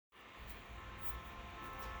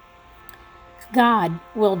God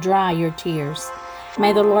will dry your tears.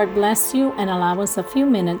 May the Lord bless you and allow us a few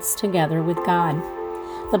minutes together with God.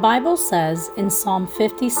 The Bible says in Psalm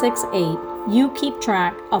 56:8, "You keep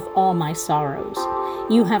track of all my sorrows.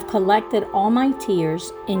 You have collected all my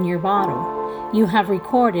tears in your bottle. You have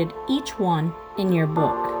recorded each one in your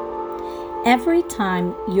book." Every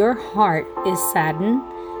time your heart is saddened,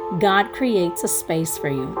 God creates a space for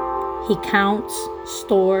you. He counts,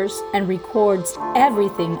 stores, and records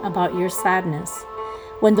everything about your sadness.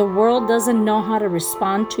 When the world doesn't know how to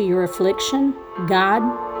respond to your affliction, God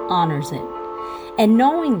honors it. And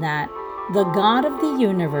knowing that the God of the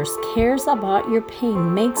universe cares about your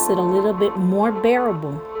pain makes it a little bit more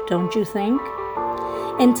bearable, don't you think?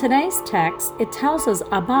 In today's text, it tells us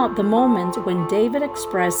about the moment when David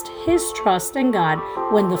expressed his trust in God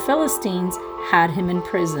when the Philistines had him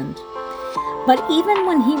imprisoned. But even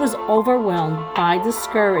when he was overwhelmed by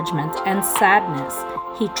discouragement and sadness,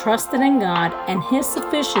 he trusted in God and His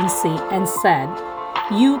sufficiency and said,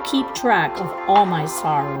 "You keep track of all my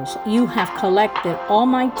sorrows. You have collected all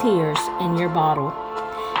my tears in your bottle.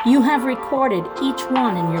 You have recorded each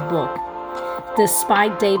one in your book."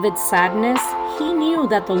 Despite David's sadness, he knew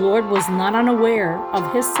that the Lord was not unaware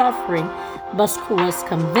of his suffering, but was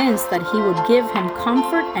convinced that He would give him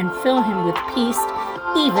comfort and fill him with peace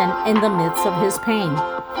even in the midst of his pain.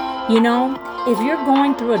 You know, if you're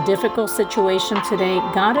going through a difficult situation today,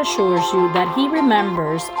 God assures you that He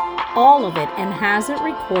remembers all of it and has it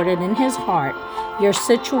recorded in His heart, your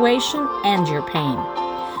situation and your pain.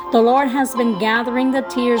 The Lord has been gathering the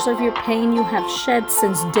tears of your pain you have shed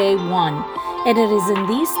since day one, and it is in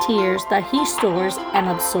these tears that He stores and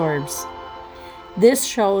absorbs. This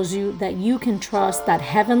shows you that you can trust that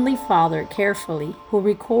Heavenly Father carefully, who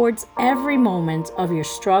records every moment of your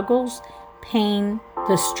struggles, pain,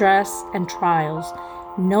 distress, and trials.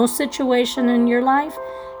 No situation in your life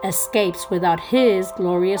escapes without His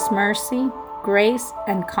glorious mercy, grace,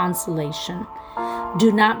 and consolation.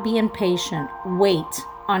 Do not be impatient. Wait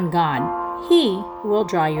on God. He will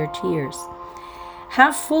dry your tears.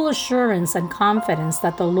 Have full assurance and confidence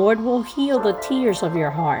that the Lord will heal the tears of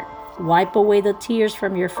your heart, wipe away the tears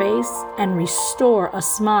from your face, and restore a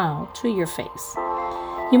smile to your face.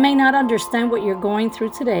 You may not understand what you're going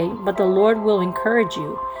through today, but the Lord will encourage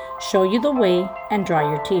you, show you the way, and dry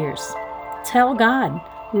your tears. Tell God,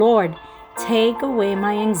 "Lord, take away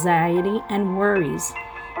my anxiety and worries.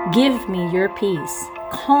 Give me your peace.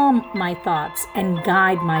 Calm my thoughts and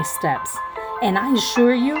guide my steps." And I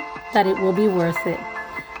assure you that it will be worth it.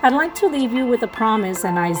 I'd like to leave you with a promise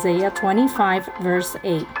in Isaiah 25, verse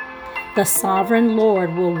 8. The sovereign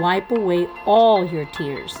Lord will wipe away all your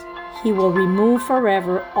tears. He will remove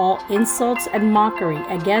forever all insults and mockery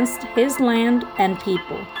against His land and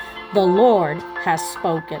people. The Lord has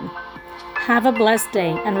spoken. Have a blessed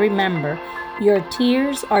day, and remember, your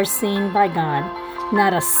tears are seen by God.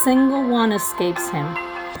 Not a single one escapes Him.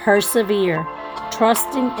 Persevere,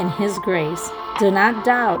 trusting in His grace. Do not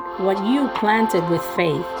doubt what you planted with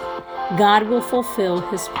faith. God will fulfill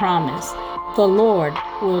His promise. The Lord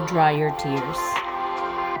will dry your tears.